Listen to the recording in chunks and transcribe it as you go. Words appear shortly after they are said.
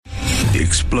The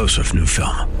explosive new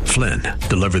film, Flynn,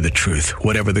 deliver the truth,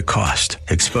 whatever the cost,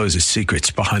 exposes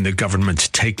secrets behind the government's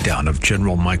takedown of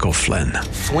General Michael Flynn.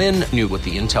 Flynn knew what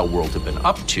the intel world had been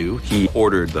up to. He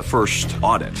ordered the first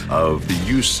audit of the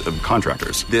use of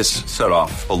contractors. This set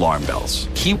off alarm bells.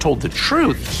 He told the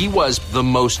truth. He was the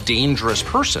most dangerous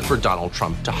person for Donald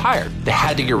Trump to hire. They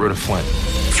had to get rid of Flynn.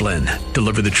 Flynn,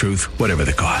 deliver the truth, whatever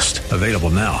the cost. Available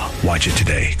now. Watch it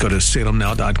today. Go to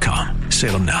salemnow.com.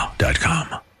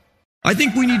 salemnow.com. I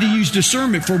think we need to use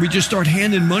discernment before we just start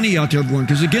handing money out to everyone.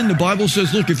 Because again, the Bible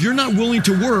says, look, if you're not willing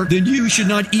to work, then you should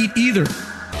not eat either.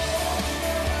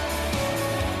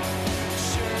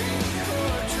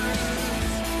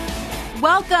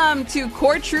 Welcome to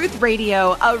Core Truth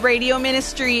Radio, a radio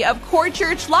ministry of Core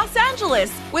Church Los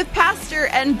Angeles with pastor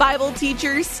and Bible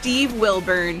teacher Steve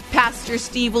Wilburn. Pastor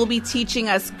Steve will be teaching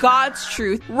us God's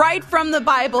truth right from the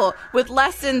Bible with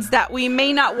lessons that we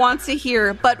may not want to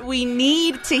hear, but we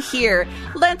need to hear.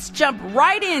 Let's jump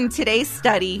right in today's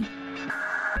study.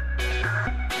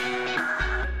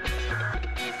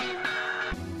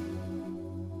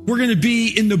 We're going to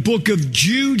be in the book of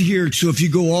Jude here. So if you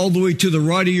go all the way to the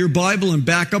right of your Bible and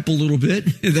back up a little bit,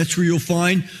 that's where you'll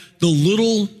find the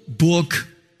little book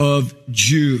of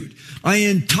Jude. I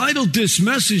entitled this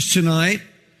message tonight,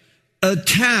 A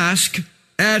Task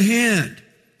at Hand.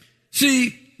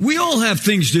 See, we all have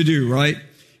things to do, right?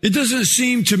 It doesn't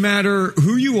seem to matter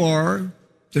who you are.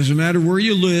 Doesn't matter where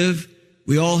you live.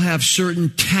 We all have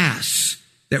certain tasks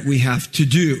that we have to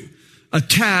do. A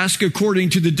task, according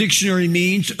to the dictionary,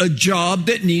 means a job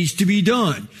that needs to be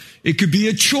done. It could be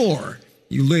a chore.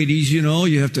 You ladies, you know,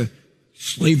 you have to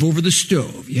slave over the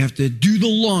stove. You have to do the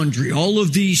laundry, all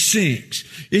of these things.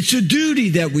 It's a duty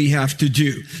that we have to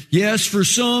do. Yes, for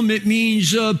some, it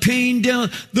means paying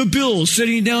down the bills,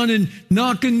 sitting down and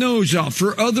knocking those out.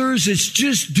 For others, it's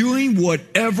just doing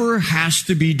whatever has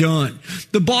to be done.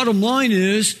 The bottom line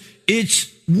is, it's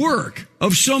work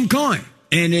of some kind.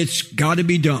 And it's got to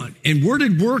be done. And where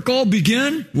did work all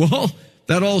begin? Well,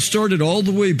 that all started all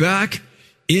the way back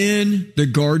in the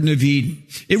Garden of Eden.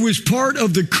 It was part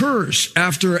of the curse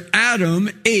after Adam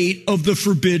ate of the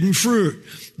forbidden fruit.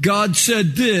 God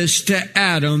said this to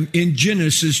Adam in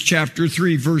Genesis chapter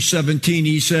 3, verse 17.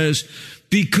 He says,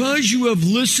 because you have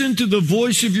listened to the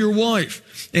voice of your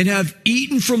wife and have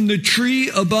eaten from the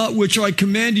tree about which I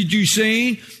commanded you,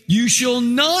 saying, you shall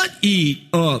not eat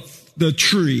of the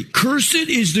tree. Cursed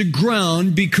is the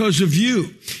ground because of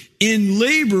you. In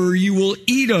labor you will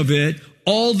eat of it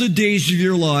all the days of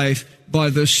your life by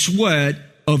the sweat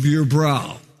of your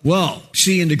brow. Well,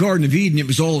 see, in the Garden of Eden, it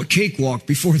was all a cakewalk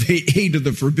before they ate of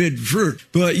the forbidden fruit.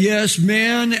 But yes,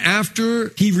 man,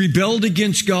 after he rebelled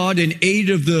against God and ate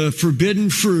of the forbidden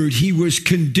fruit, he was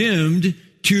condemned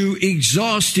to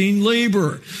exhausting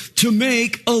labor to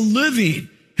make a living.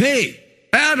 Hey,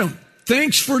 Adam,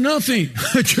 thanks for nothing.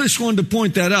 I just wanted to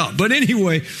point that out. But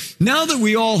anyway, now that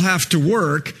we all have to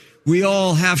work, we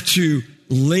all have to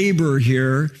labor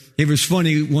here. It was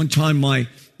funny. One time my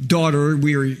daughter,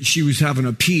 she was having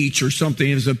a peach or something.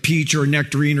 It was a peach or a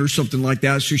nectarine or something like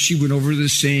that. So she went over to the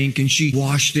sink and she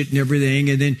washed it and everything.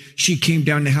 And then she came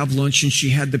down to have lunch and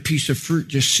she had the piece of fruit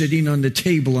just sitting on the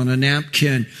table on a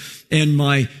napkin. And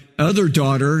my other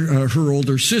daughter, her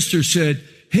older sister, said,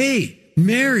 hey,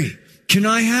 Mary, can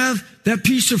I have that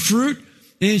piece of fruit?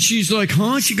 And she's like,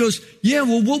 huh? She goes, yeah,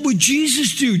 well, what would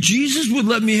Jesus do? Jesus would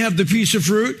let me have the piece of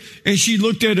fruit. And she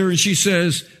looked at her and she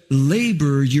says,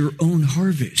 labor your own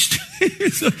harvest.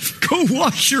 Go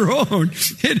wash your own.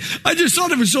 And I just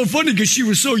thought it was so funny because she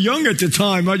was so young at the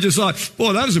time. I just thought,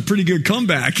 well, that was a pretty good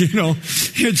comeback, you know.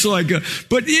 It's like,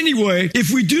 but anyway,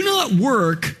 if we do not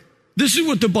work, this is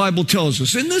what the Bible tells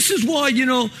us. And this is why, you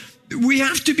know, we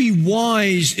have to be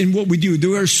wise in what we do.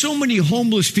 There are so many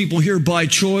homeless people here by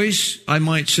choice, I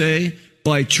might say,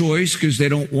 by choice, because they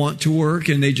don't want to work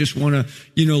and they just want to,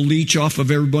 you know, leech off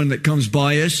of everyone that comes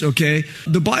by us, okay?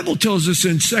 The Bible tells us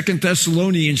in 2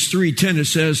 Thessalonians 3:10, it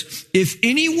says, if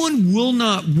anyone will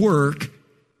not work,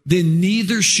 then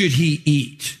neither should he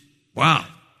eat. Wow,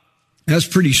 that's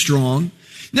pretty strong.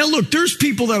 Now, look, there's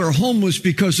people that are homeless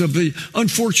because of the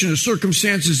unfortunate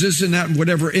circumstances, this and that and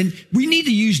whatever. And we need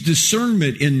to use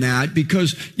discernment in that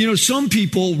because, you know, some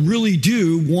people really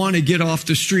do want to get off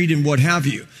the street and what have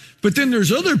you. But then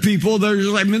there's other people that are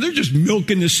like, I mean, they're just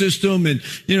milking the system and,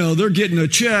 you know, they're getting a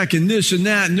check and this and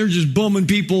that. And they're just bumming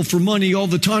people for money all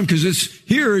the time because it's,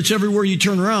 Here, it's everywhere you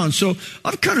turn around. So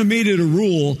I've kind of made it a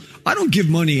rule. I don't give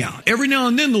money out. Every now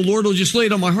and then, the Lord will just lay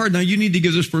it on my heart. Now, you need to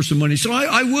give this person money. So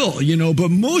I will, but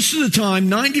most of the time,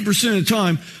 90% of the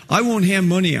time, I won't hand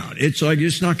money out. It's like,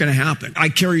 it's not going to happen. I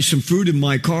carry some food in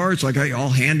my car. It's like, I'll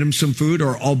hand them some food,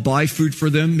 or I'll buy food for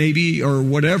them maybe, or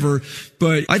whatever.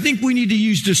 But I think we need to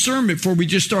use discernment before we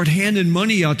just start handing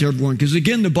money out to everyone. Because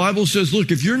again, the Bible says, look,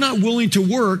 if you're not willing to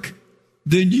work,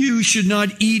 then you should not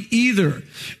eat either.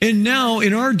 And now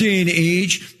in our day and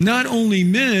age, not only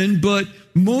men, but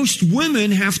most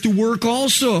women have to work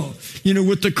also.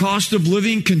 With the cost of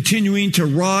living continuing to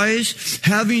rise,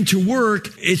 having to work,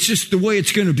 it's just the way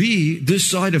it's going to be this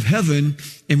side of heaven.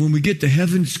 And when we get to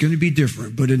heaven, it's going to be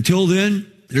different. But until then,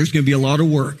 there's going to be a lot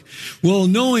of work. Well,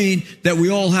 knowing that we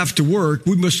all have to work,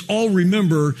 we must all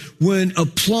remember when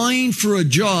applying for a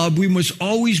job, we must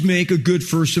always make a good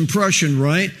first impression,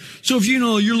 right? So if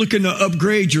you're looking to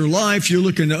upgrade your life, you're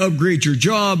looking to upgrade your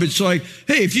job, it's like,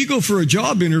 hey, if you go for a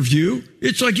job interview,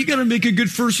 it's like you got to make a good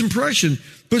first impression.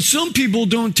 But some people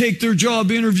don't take their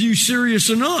job interview serious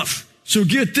enough. So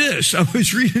get this. I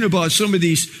was reading about some of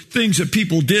these things that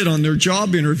people did on their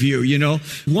job interview.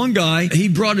 One guy, he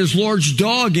brought his large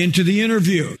dog into the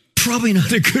interview. Probably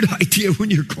not a good idea when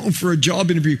you're going for a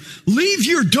job interview. Leave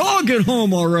your dog at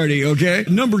home already, okay?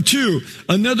 Number 2,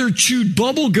 another chewed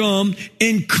bubble gum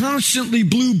and constantly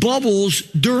blew bubbles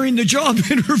during the job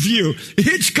interview.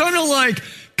 It's kind of like,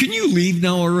 can you leave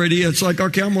now already? It's like,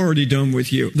 okay, I'm already done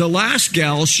with you. The last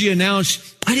gal, she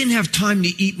announced, I didn't have time to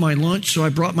eat my lunch, so I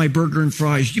brought my burger and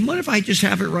fries. Do you mind if I just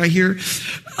have it right here?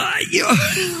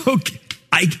 Okay.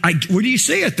 What do you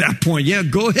say at that point? Yeah,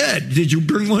 go ahead. Did you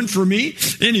bring one for me?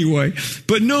 Anyway,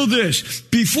 but know this.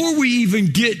 Before we even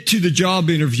get to the job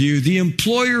interview, the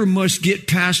employer must get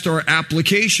past our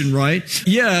application, right?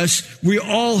 Yes, we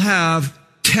all have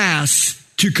tasks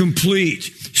to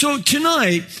complete. So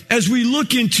tonight, as we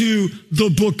look into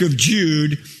the book of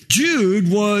Jude,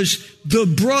 Jude was the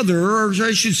brother, or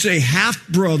I should say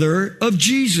half-brother of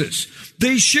Jesus.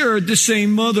 They shared the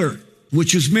same mother,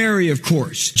 which is Mary, of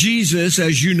course. Jesus,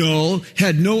 as you know,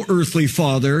 had no earthly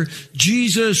father.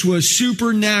 Jesus was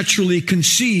supernaturally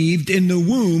conceived in the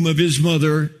womb of his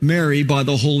mother, Mary, by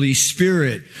the Holy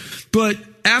Spirit. But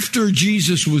after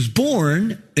Jesus was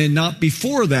born, and not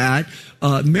before that,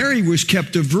 Mary was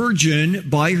kept a virgin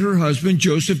by her husband.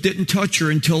 Joseph didn't touch her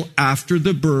until after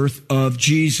the birth of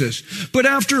Jesus. But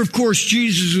after, of course,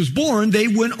 Jesus was born, they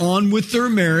went on with their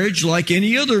marriage like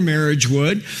any other marriage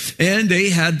would, and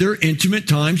they had their intimate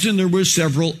times, and there were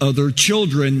several other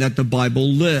children that the Bible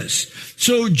lists.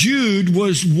 So Jude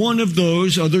was one of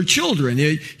those other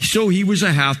children. So he was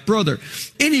a half-brother.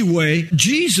 Anyway,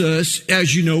 Jesus,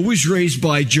 as you know, was raised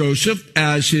by Joseph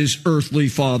as his earthly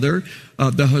father,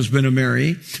 the husband of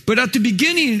Mary. But at the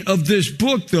beginning of this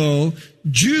book, though,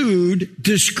 Jude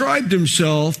described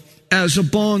himself as a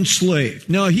bond slave.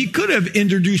 Now, he could have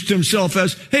introduced himself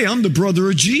as, hey, I'm the brother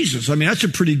of Jesus. I mean, that's a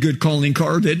pretty good calling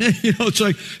card, isn't it? It's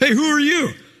like, hey, who are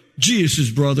you? Jesus'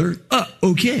 brother.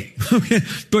 Okay.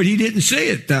 But he didn't say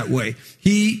it that way.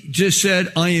 He just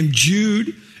said, I am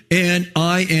Jude, and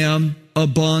I am a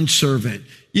bondservant.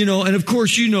 And of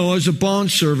course, as a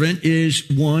bondservant is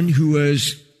one who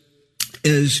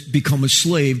has become a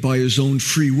slave by his own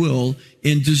free will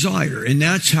and desire. And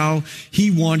that's how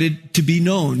he wanted to be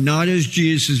known, not as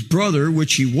Jesus' brother,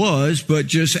 which he was, but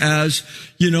just as,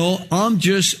 I'm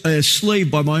just a slave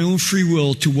by my own free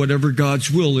will to whatever God's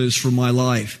will is for my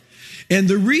life. And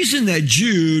the reason that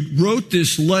Jude wrote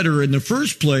this letter in the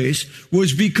first place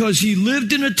was because he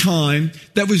lived in a time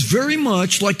that was very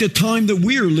much like the time that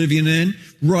we are living in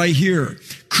right here.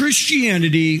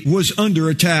 Christianity was under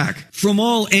attack from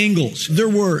all angles. There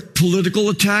were political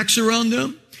attacks around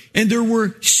them, and there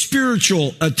were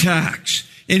spiritual attacks.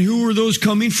 And who were those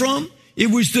coming from?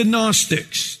 It was the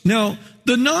Gnostics. Now,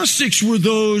 the Gnostics were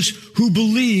those who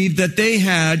believed that they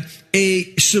had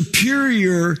a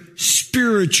superior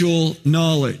spiritual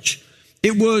knowledge.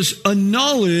 It was a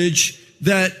knowledge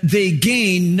that they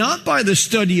gained not by the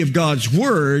study of God's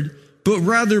word, but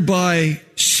rather by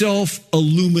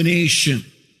self-illumination.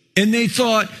 And they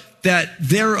thought that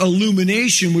their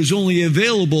illumination was only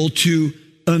available to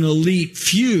an elite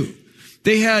few.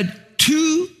 They had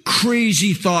two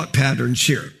crazy thought patterns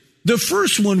here. The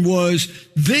first one was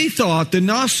the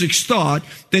Gnostics thought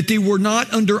that they were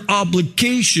not under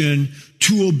obligation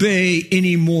to obey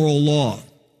any moral law.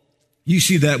 You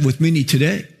see that with many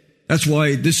today. That's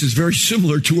why this is very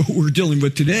similar to what we're dealing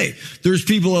with today. There's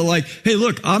people that are like, hey,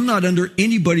 look, I'm not under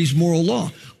anybody's moral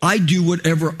law. I do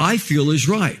whatever I feel is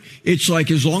right. It's like,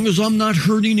 as long as I'm not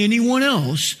hurting anyone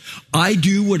else, I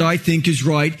do what I think is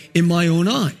right in my own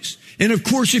eyes. And of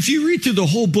course, if you read through the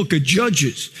whole book of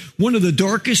Judges, one of the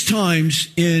darkest times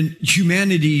in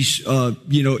humanity's,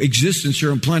 existence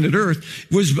here on planet Earth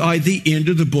was by the end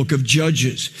of the book of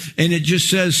Judges. And it just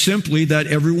says simply that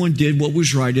everyone did what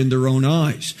was right in their own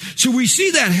eyes. So we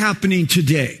see that happening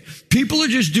today. People are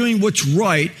just doing what's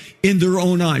right in their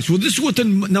own eyes. Well, this is what the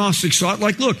Gnostics thought.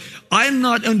 Like, look, I'm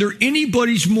not under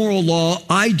anybody's moral law.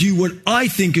 I do what I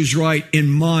think is right in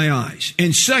my eyes.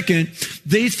 And second,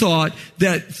 they thought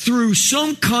that through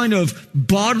some kind of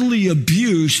bodily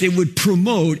abuse, it would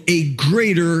promote a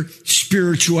greater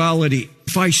spirituality.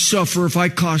 If I suffer, if I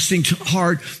cause things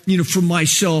hard, for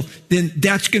myself, then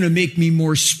that's going to make me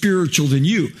more spiritual than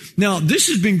you. Now, this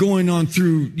has been going on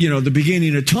through, the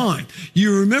beginning of time.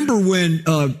 You remember when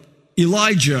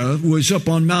Elijah was up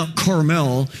on Mount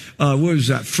Carmel, what was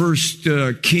that, First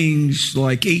Kings,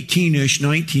 like 18-ish,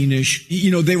 19-ish.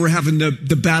 They were having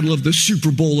the battle of the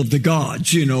Super Bowl of the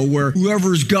gods, where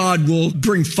whoever's God will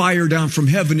bring fire down from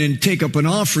heaven and take up an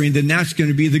offering, then that's going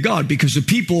to be the God, because the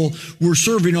people were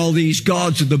serving all these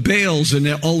gods of the Baals and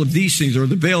all of these things, or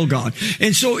the Baal God.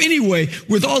 And so anyway,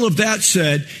 with all of that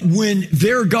said, when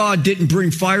their God didn't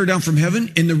bring fire down from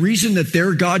heaven, and the reason that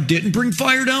their God didn't bring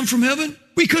fire down from heaven,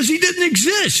 because he didn't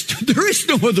exist. There is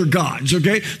no other gods,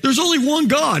 okay? There's only one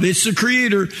God. It's the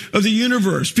creator of the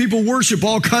universe. People worship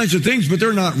all kinds of things, but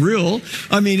they're not real.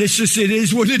 I mean, it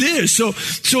is what it is.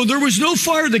 So there was no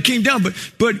fire that came down,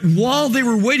 but while they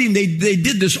were waiting, they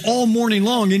did this all morning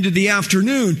long into the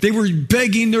afternoon. They were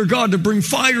begging their God to bring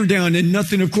fire down, and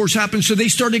nothing, of course, happened. So they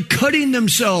started cutting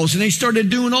themselves, and they started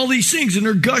doing all these things, and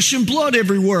they're gushing blood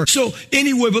everywhere. So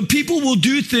anyway, but people will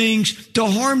do things to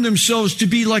harm themselves to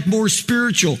be like more spiritual.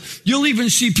 You'll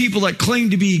even see people that claim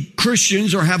to be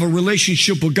Christians or have a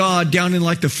relationship with God down in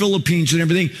like the Philippines and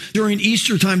everything. During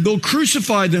Easter time, they'll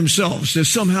crucify themselves to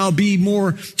somehow be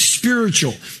more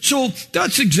spiritual. So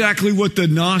that's exactly what the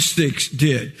Gnostics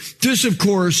did. This, of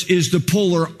course, is the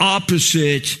polar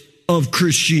opposite of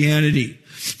Christianity.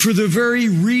 For the very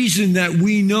reason that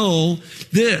we know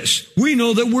this, we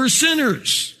know that we're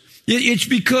sinners. It's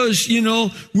because,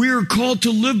 we are called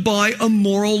to live by a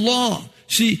moral law.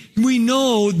 See, we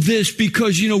know this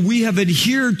because, we have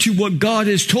adhered to what God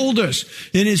has told us.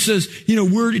 And it says,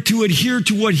 we're to adhere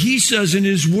to what he says in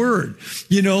his word,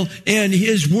 and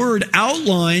his word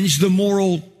outlines the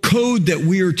moral code that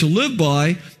we are to live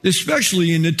by,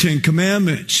 especially in the 10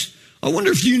 Commandments. I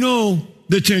wonder if you know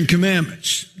the 10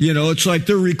 Commandments. It's like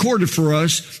they're recorded for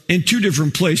us in 2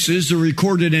 different places. They're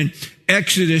recorded in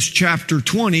Exodus chapter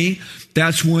 20.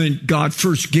 That's when God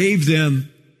first gave them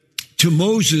to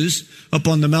Moses up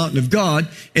on the mountain of God.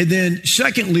 And then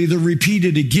secondly, they're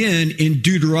repeated again in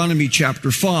Deuteronomy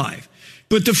chapter 5.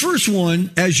 But the first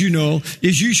one, as you know,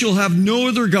 is you shall have no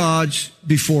other gods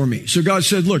before me. So God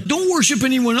said, look, don't worship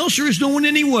anyone else. There is no one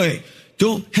anyway.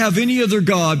 Don't have any other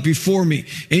God before me.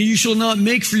 And you shall not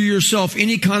make for yourself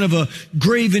any kind of a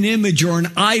graven image or an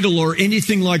idol or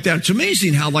anything like that. It's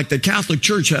amazing how like the Catholic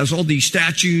Church has all these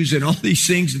statues and all these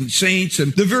things and saints.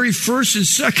 And the very first and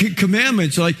second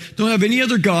commandments, like don't have any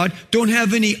other God, don't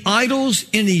have any idols,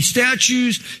 any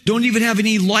statues, don't even have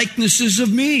any likenesses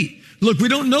of me. Look, we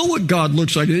don't know what God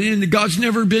looks like, and God's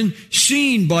never been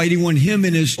seen by anyone, him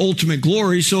in his ultimate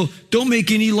glory, so don't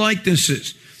make any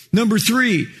likenesses. Number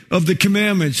 3 of the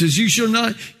commandments is you shall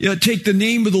not take the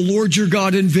name of the Lord your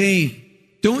God in vain.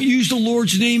 Don't use the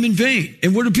Lord's name in vain.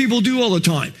 And what do people do all the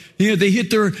time? They hit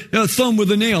their thumb with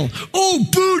a nail. Oh,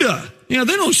 Buddha! They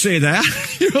don't say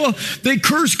that. They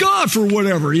curse God for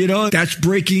whatever, That's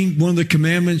breaking one of the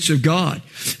commandments of God.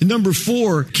 And number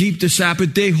 4, keep the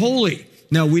Sabbath day holy.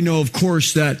 Now, we know, of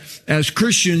course, that as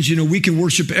Christians, we can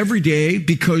worship every day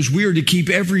because we are to keep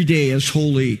every day as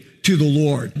holy to the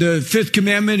Lord. The 5th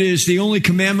commandment is the only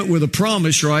commandment with a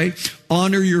promise, right?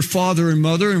 Honor your father and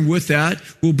mother, and with that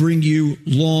will bring you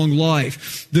long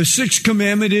life. The 6th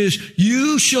commandment is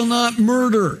you shall not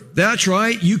murder. That's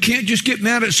right. You can't just get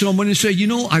mad at someone and say,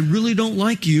 I really don't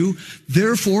like you,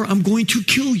 therefore I'm going to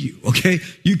kill you. Okay?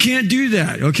 You can't do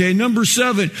that. Okay? Number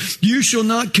 7, you shall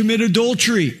not commit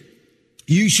adultery.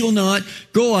 You shall not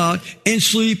go out and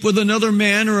sleep with another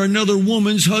man or another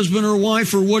woman's husband or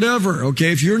wife or whatever,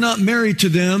 okay? If you're not married to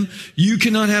them, you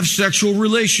cannot have sexual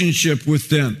relationship with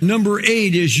them. Number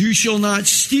 8 is you shall not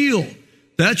steal.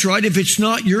 That's right. If it's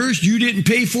not yours, you didn't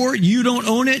pay for it, you don't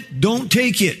own it, don't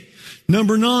take it.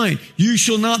 Number 9, you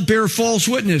shall not bear false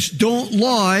witness. Don't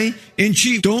lie and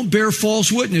cheat. Don't bear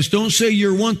false witness. Don't say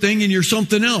you're one thing and you're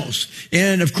something else.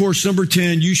 And of course, number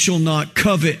 10, you shall not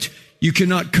covet. You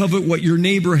cannot covet what your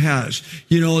neighbor has.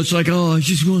 It's like, I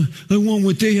want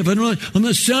what they have. I'm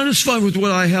not satisfied with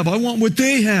what I have. I want what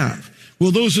they have. Well,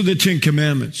 those are the 10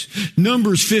 commandments.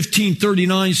 Numbers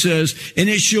 15:39 says, and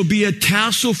it shall be a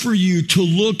tassel for you to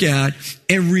look at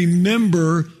and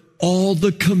remember all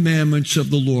the commandments of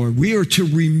the Lord. We are to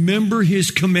remember his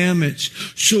commandments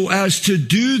so as to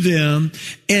do them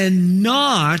and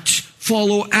not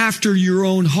follow after your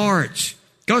own heart.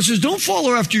 God says, don't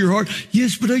follow after your heart.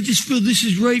 Yes, but I just feel this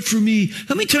is right for me.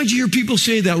 How many times do you hear people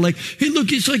say that? Like, hey,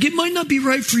 look, it's like it might not be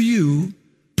right for you,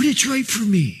 but it's right for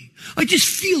me. I just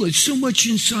feel it so much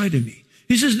inside of me.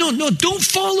 He says, no, don't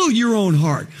follow your own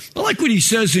heart. I like what he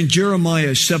says in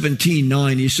Jeremiah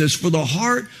 17:9. He says, for the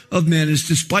heart of man is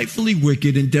despitefully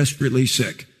wicked and desperately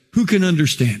sick. Who can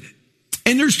understand it?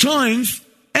 And there's times,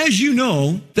 as you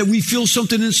know, that we feel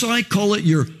something inside. Call it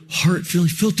your heart feeling. I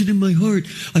felt it in my heart.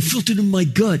 I felt it in my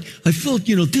gut. I felt,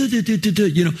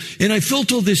 and I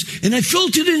felt all this, and I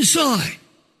felt it inside.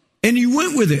 And you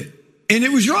went with it, and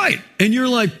it was right. And you're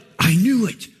like, I knew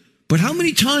it. But how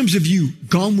many times have you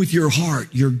gone with your heart,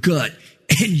 your gut,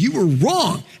 and you were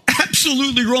wrong?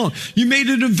 Absolutely wrong. You made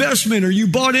an investment or you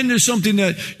bought into something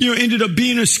that, ended up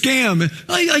being a scam.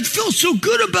 I felt so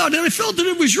good about it. I felt that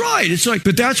it was right. It's like,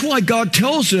 but that's why God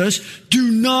tells us, do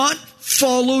not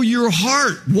follow your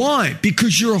heart. Why?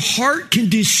 Because your heart can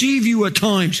deceive you at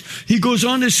times. He goes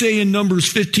on to say in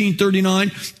Numbers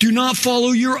 15:39, do not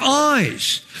follow your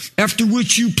eyes, after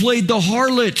which you played the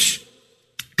harlot.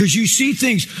 Because you see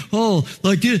things,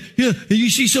 like this, you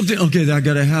see something, okay, I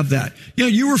got to have that.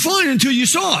 You were fine until you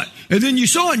saw it. And then you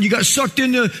saw it and you got sucked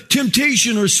into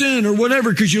temptation or sin or whatever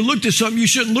because you looked at something you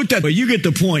shouldn't look at. But you get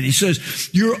the point. He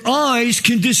says, your eyes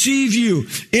can deceive you.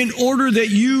 In order that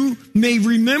you may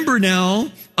remember now,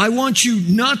 I want you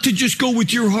not to just go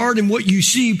with your heart and what you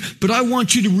see, but I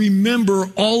want you to remember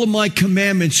all of my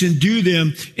commandments and do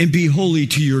them and be holy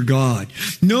to your God.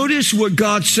 Notice what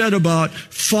God said about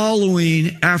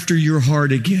following after your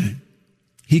heart again.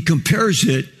 He compares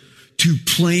it to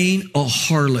playing a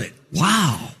harlot.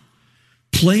 Wow.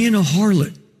 Playing a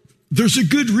harlot. There's a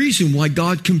good reason why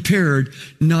God compared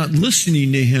not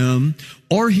listening to him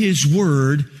or his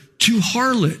word to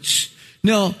harlots.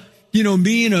 Now,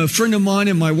 me and a friend of mine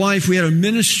and my wife, we had a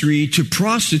ministry to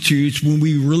prostitutes when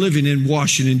we were living in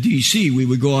Washington, D.C. We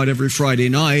would go out every Friday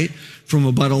night from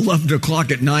about 11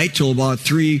 o'clock at night till about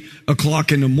 3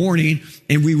 o'clock in the morning,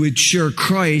 and we would share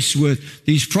Christ with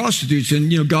these prostitutes.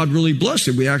 And, God really blessed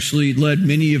it. We actually led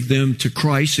many of them to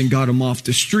Christ and got them off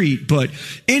the street. But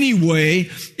anyway,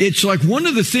 it's like one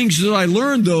of the things that I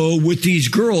learned, though, with these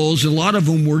girls, a lot of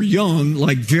them were young,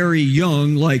 like very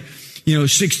young, like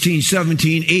 16,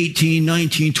 17, 18,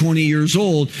 19, 20 years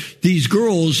old. These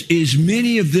girls, is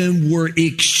many of them were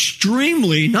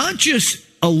extremely, not just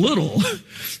a little,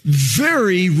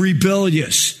 very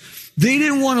rebellious. They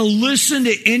didn't want to listen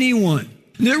to anyone.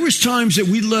 There was times that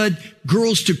we led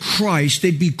girls to Christ.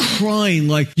 They'd be crying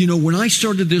like, when I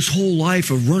started this whole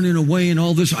life of running away and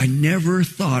all this, I never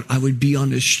thought I would be on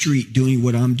the street doing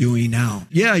what I'm doing now.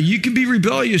 Yeah, you can be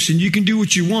rebellious and you can do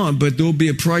what you want, but there'll be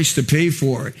a price to pay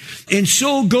for it. And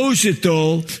so goes it,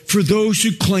 though, for those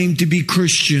who claim to be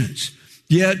Christians.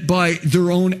 Yet by their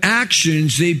own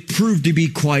actions, they prove to be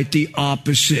quite the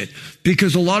opposite.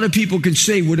 Because a lot of people can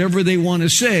say whatever they want to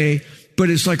say, but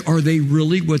it's like, are they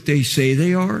really what they say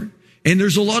they are? And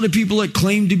there's a lot of people that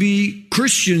claim to be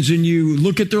Christians, and you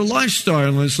look at their lifestyle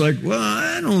and it's like, well,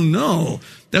 I don't know.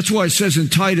 That's why it says in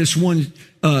Titus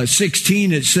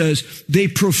 1:16, it says, they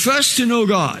profess to know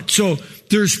God. So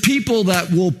there's people that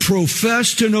will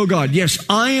profess to know God. Yes,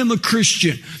 I am a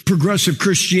Christian, progressive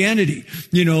Christianity,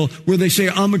 where they say,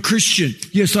 I'm a Christian.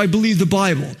 Yes, I believe the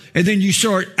Bible. And then you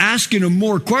start asking them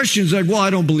more questions like, well, I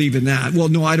don't believe in that. Well,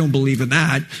 no, I don't believe in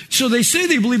that. So they say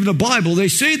they believe in the Bible. They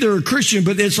say they're a Christian,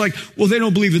 but it's like, well, they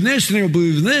don't believe in this and they don't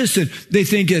believe in this. And they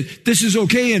think that this is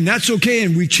okay and that's okay.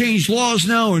 And we changed laws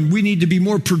now and we need to be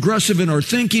more progressive in our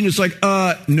thinking. It's like,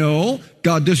 no.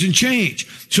 God doesn't change.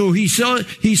 So he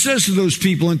says to those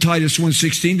people in Titus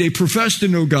 1:16, they profess to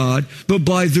know God, but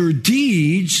by their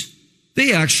deeds,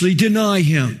 they actually deny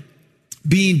him,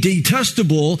 being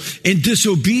detestable and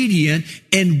disobedient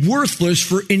and worthless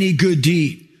for any good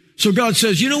deed. So God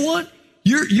says, you know what?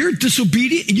 You're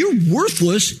disobedient and you're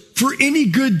worthless for any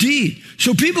good deed.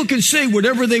 So people can say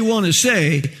whatever they want to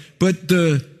say, but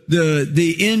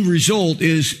the end result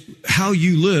is how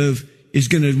you live is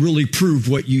going to really prove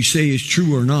what you say is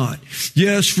true or not.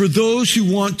 Yes, for those who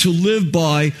want to live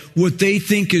by what they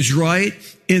think is right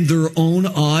in their own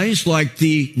eyes, like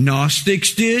the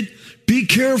Gnostics did, be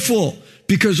careful,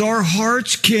 because our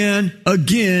hearts can,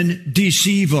 again,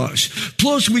 deceive us.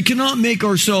 Plus, we cannot make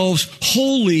ourselves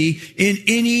holy in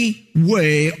any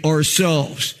way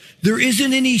ourselves. There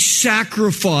isn't any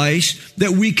sacrifice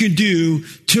that we can do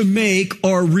to make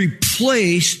or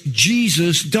replace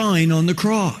Jesus dying on the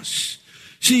cross.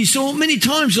 See, so many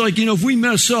times, if we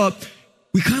mess up,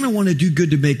 we kind of want to do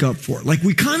good to make up for it. Like,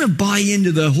 we kind of buy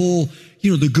into the whole,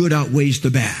 the good outweighs the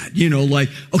bad.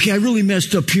 Okay, I really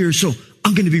messed up here, so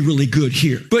I'm going to be really good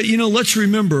here. But, let's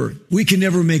remember, we can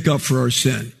never make up for our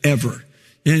sin, ever.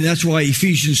 And that's why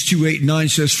Ephesians 2:8-9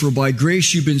 says, "For by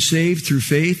grace you've been saved through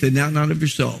faith, and that not of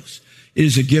yourselves. It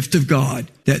is a gift of God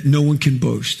that no one can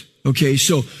boast." Okay,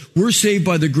 so we're saved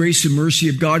by the grace and mercy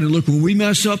of God. And look, when we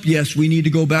mess up, yes, we need to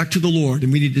go back to the Lord.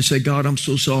 And we need to say, "God, I'm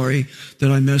so sorry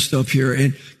that I messed up here.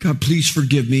 And God, please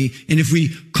forgive me." And if we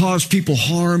cause people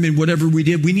harm in whatever we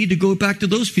did, we need to go back to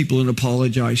those people and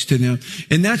apologize to them.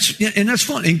 And that's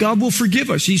fine. And God will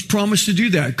forgive us. He's promised to do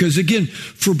that. Because again,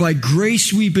 for by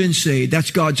grace we've been saved.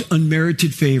 That's God's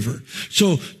unmerited favor.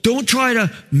 So don't try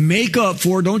to make up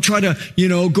for it. Don't try to,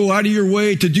 go out of your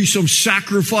way to do some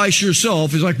sacrifice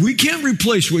yourself. It's like, we can't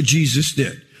replace what Jesus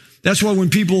did. That's why when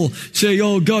people say,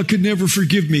 "Oh, God could never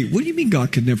forgive me." What do you mean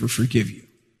God could never forgive you?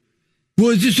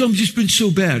 Well, I've just been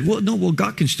so bad. Well, no,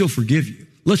 God can still forgive you.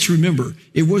 Let's remember,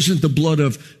 it wasn't the blood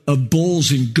of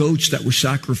bulls and goats that were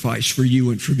sacrificed for you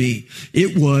and for me.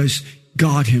 It was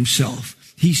God himself.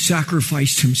 He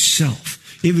sacrificed himself.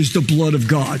 It was the blood of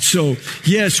God. So,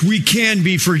 yes, we can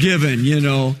be forgiven,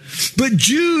 But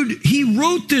Jude, he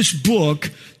wrote this book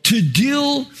to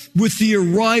deal with the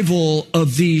arrival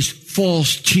of these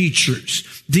false teachers,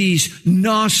 these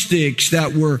Gnostics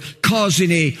that were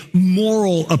causing a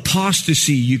moral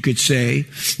apostasy, you could say,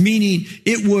 meaning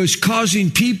it was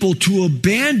causing people to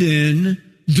abandon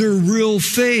their real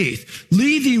faith,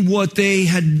 leaving what they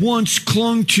had once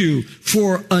clung to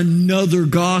for another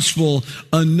gospel,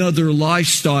 another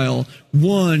lifestyle,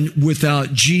 one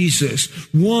without Jesus,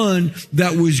 one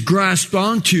that was grasped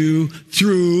onto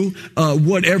through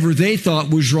whatever they thought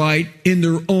was right in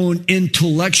their own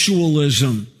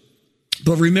intellectualism.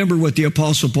 But remember what the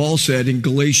Apostle Paul said in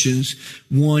Galatians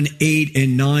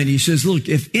 1:8-9. He says, "Look,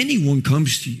 if anyone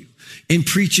comes to you and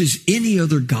preaches any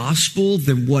other gospel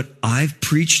than what I've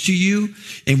preached to you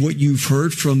and what you've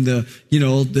heard from the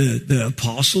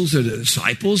apostles or the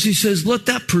disciples," he says, "let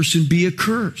that person be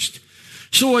accursed."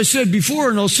 So I said before,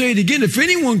 and I'll say it again, if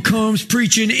anyone comes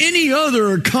preaching any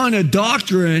other kind of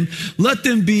doctrine, let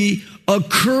them be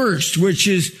accursed, which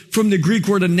is from the Greek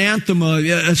word anathema,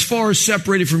 as far as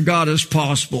separated from God as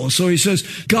possible. So he says,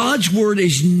 God's word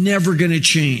is never going to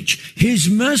change. His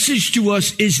message to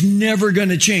us is never going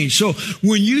to change. So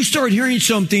when you start hearing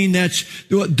something that's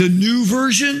the new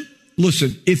version,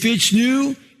 listen, if it's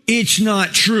new, it's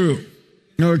not true.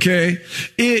 Okay?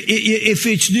 If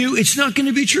it's new, it's not going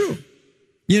to be true.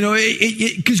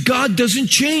 Because God doesn't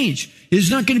change. It's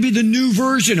not going to be the new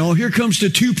version. Oh, here comes the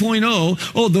 2.0.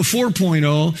 Oh, the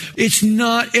 4.0. It's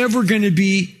not ever going to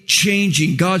be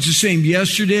changing. God's the same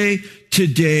yesterday,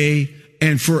 today,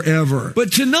 and forever.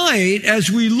 But tonight, as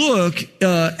we look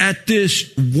at this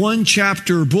one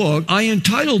chapter book, I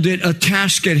entitled it A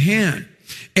Task at Hand.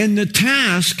 And the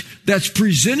task that's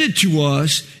presented to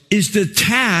us is the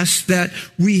task that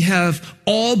we have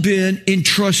all been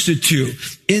entrusted to.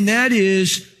 And that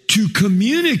is to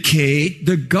communicate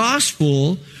the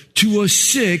gospel to a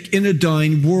sick and a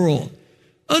dying world.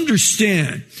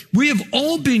 Understand, we have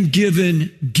all been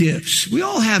given gifts. We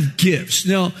all have gifts.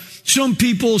 Now, some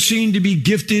people seem to be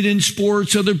gifted in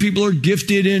sports. Other people are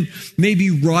gifted in maybe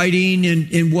writing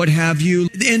and what have you.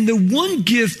 And the one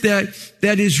gift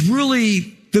that is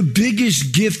really the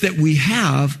biggest gift that we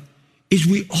have is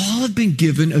we all have been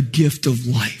given a gift of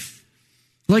life.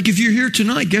 Like if you're here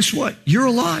tonight, guess what? You're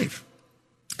alive.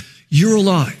 You're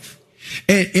alive.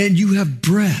 And you have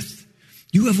breath.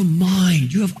 You have a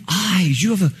mind. You have eyes.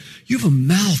 You have a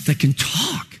mouth that can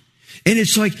talk. And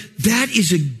it's like, that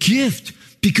is a gift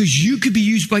because you could be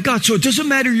used by God. So it doesn't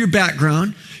matter your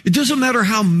background. It doesn't matter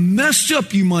how messed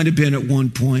up you might have been at one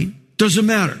point. Doesn't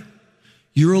matter.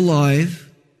 You're alive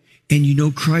and you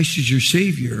know Christ is your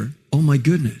Savior. Oh my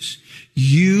goodness.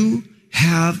 You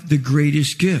have the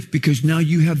greatest gift because now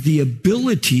you have the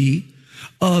ability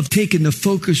of taking the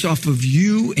focus off of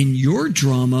you and your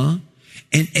drama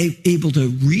and able to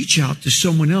reach out to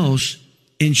someone else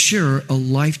and share a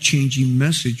life-changing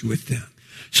message with them.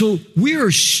 So we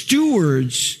are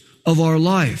stewards of our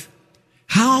life.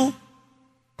 How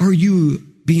are you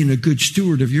being a good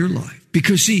steward of your life?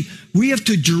 Because see, we have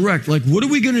to direct, like, what are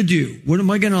we going to do? What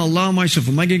am I going to allow myself?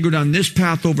 Am I going to go down this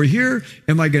path over here?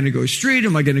 Am I going to go straight?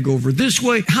 Am I going to go over this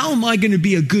way? How am I going to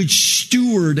be a good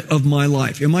steward of my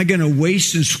life? Am I going to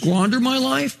waste and squander my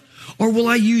life? Or will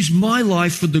I use my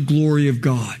life for the glory of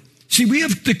God? See, we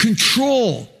have the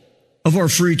control of our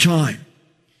free time.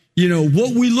 You know,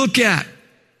 what we look at,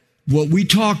 what we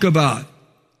talk about,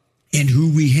 and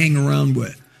who we hang around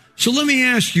with. So let me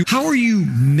ask you, how are you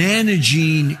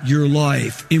managing your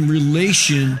life in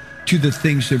relation to the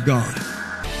things of God?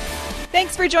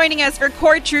 Thanks for joining us for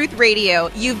Core Truth Radio.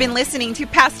 You've been listening to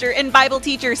pastor and Bible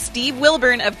teacher Steve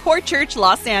Wilburn of Core Church,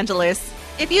 Los Angeles.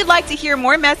 If you'd like to hear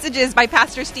more messages by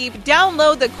Pastor Steve,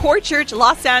 download the Core Church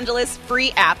Los Angeles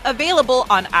free app available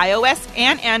on iOS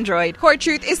and Android. Core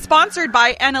Truth is sponsored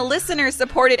by and a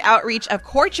listener-supported outreach of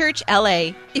Core Church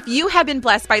LA. If you have been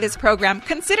blessed by this program,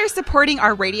 consider supporting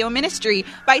our radio ministry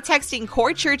by texting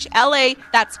Core Church LA,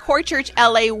 that's Core Church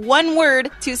LA, one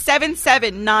word, to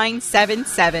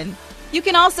 77977. You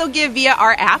can also give via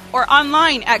our app or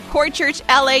online at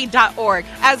corechurchla.org,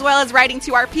 as well as writing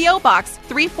to our P.O. Box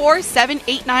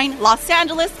 34789, Los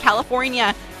Angeles,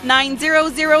 California,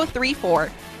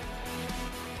 90034.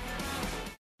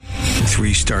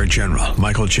 3-star General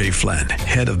Michael J. Flynn,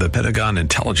 head of the Pentagon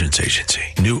Intelligence Agency,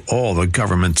 knew all the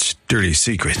government's dirty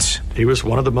secrets. He was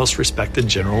one of the most respected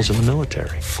generals in the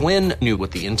military. Flynn knew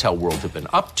what the intel world had been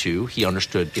up to. He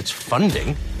understood its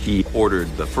funding. He ordered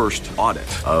the first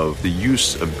audit of the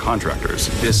use of contractors.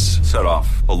 This set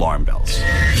off alarm bells.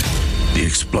 The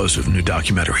explosive new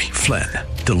documentary, Flynn,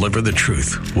 Deliver the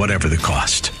Truth, Whatever the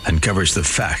Cost, uncovers the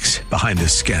facts behind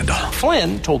this scandal.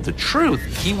 Flynn told the truth.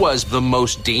 He was the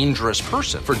most dangerous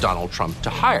person for Donald Trump to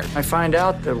hire. I find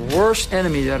out the worst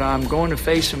enemy that I'm going to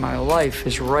face in my life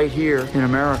is right here in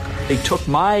America. They took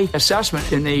my assessment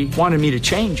and they wanted me to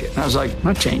change it. And I was like, I'm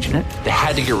not changing it. They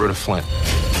had to get rid of Flynn.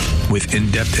 With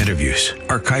in-depth interviews,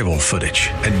 archival footage,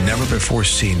 and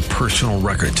never-before-seen personal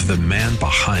records of the man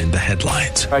behind the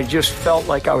headlines. I just felt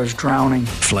like I was drowning.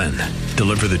 Flynn,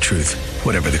 Deliver the Truth,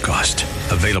 Whatever the Cost.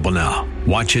 Available now.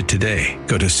 Watch it today.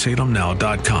 Go to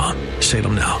salemnow.com.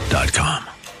 salemnow.com.